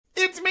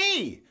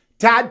me,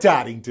 Todd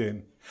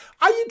Toddington.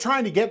 Are you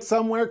trying to get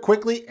somewhere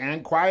quickly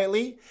and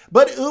quietly,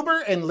 but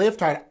Uber and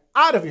Lyft are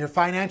out of your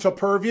financial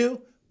purview?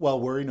 Well,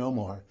 worry no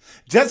more.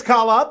 Just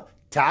call up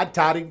Todd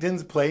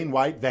Toddington's Plain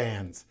White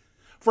Vans.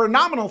 For a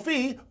nominal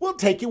fee, we'll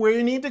take you where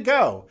you need to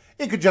go.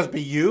 It could just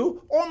be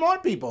you or more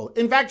people.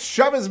 In fact,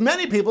 shove as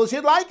many people as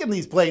you'd like in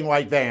these plain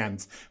white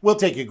vans. We'll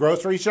take you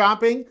grocery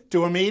shopping,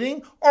 to a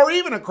meeting, or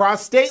even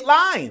across state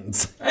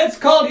lines. It's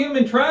called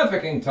human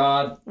trafficking,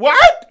 Todd.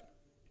 What?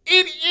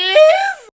 It is?